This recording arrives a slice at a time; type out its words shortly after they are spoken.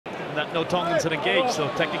and that no Tongans had engaged, so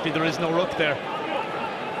technically there is no ruck there.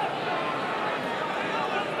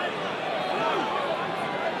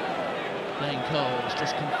 Dane Coles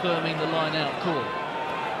just confirming the line-out call.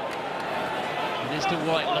 It is to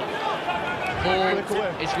Whitelock. Ball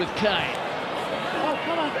is with Kane.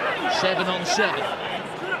 7 on 7.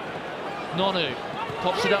 Nonu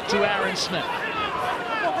pops it up to Aaron Smith.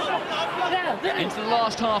 Into the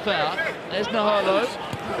last half hour. There's Naholo.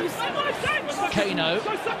 Kano.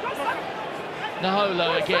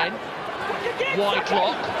 Naholo again.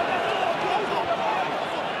 Whitelock.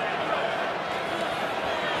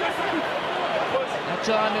 That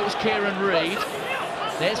time it was Kieran Reid.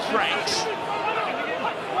 There's Franks.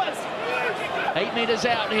 8 metres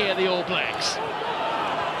out here, the All Blacks.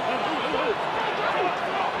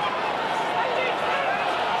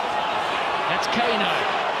 That's Kano.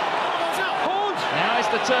 Now it's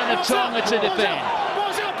the turn of Tonga to defend.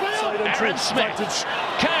 Aaron Smith.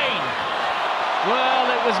 Kane. Well,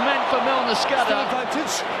 it was meant for Milner Skudder,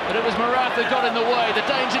 but it was Marath that got in the way. The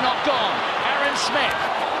danger not gone. Aaron Smith.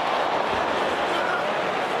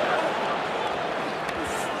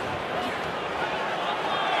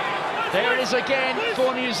 There it is again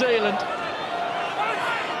for New Zealand.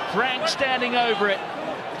 Frank standing over it.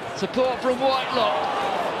 Support from Whitelock.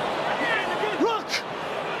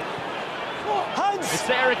 It's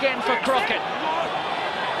there again for Crockett.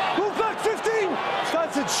 Move back 15.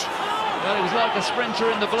 Advantage. Well, he was like a sprinter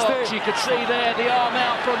in the blocks. You could see there the arm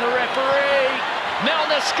out from the referee.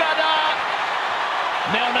 Milner Skudder.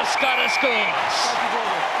 Milner Skudder scores.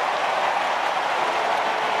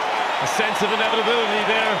 A sense of inevitability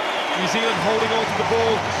there. New Zealand holding on to the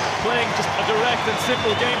ball, playing just a direct and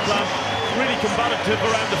simple game plan. Really combative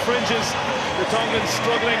around the fringes. The Tongans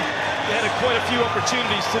struggling. They had quite a few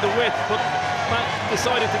opportunities to the width, but Matt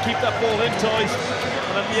decided to keep that ball in tight.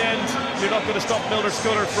 And at the end, you're not going to stop Milner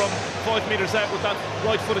Skudder from 5 metres out with that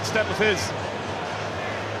right-footed step of his.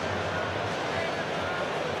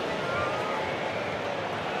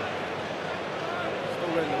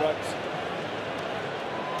 Still in the right.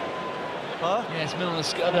 Huh? Yes, Milner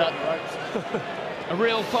Skudder. A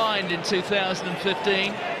real find in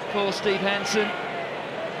 2015 for Steve Hansen.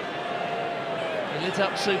 He lit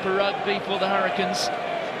up Super Rugby for the Hurricanes.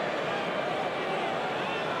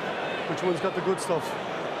 Which one's got the good stuff?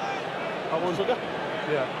 That one?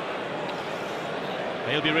 Yeah.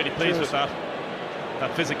 He'll be really pleased with that.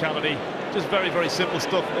 That physicality. Just very, very simple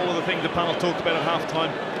stuff. All of the things the panel talked about at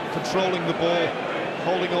half-time. Controlling the ball,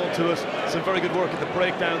 holding on to it. Some very good work at the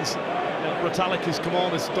breakdowns. Rotalic, who's come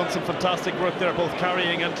on, has done some fantastic work there, both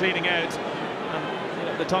carrying and cleaning out.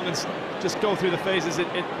 And the Tongans just go through the phases.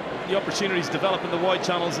 The opportunities develop in the wide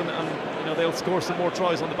channels, and they'll score some more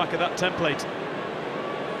tries on the back of that template.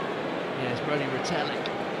 Yes, Brody Rotalic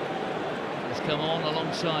has come on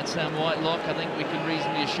alongside Sam Whitelock. I think we can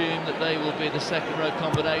reasonably assume that they will be the second row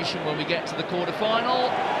combination when we get to the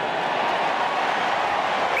quarter-final.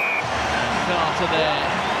 Carter there,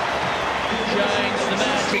 showing that the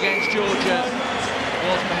match against Georgia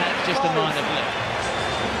was perhaps just a minor blip.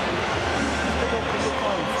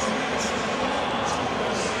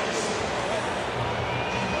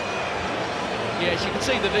 Yes, you can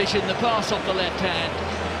see the vision, the pass off the left hand,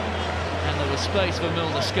 and there was space for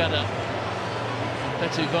Milner Skudder.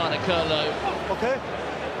 Petu Vanakerlo, okay.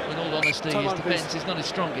 in all honesty, his defence is not his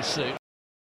strongest suit.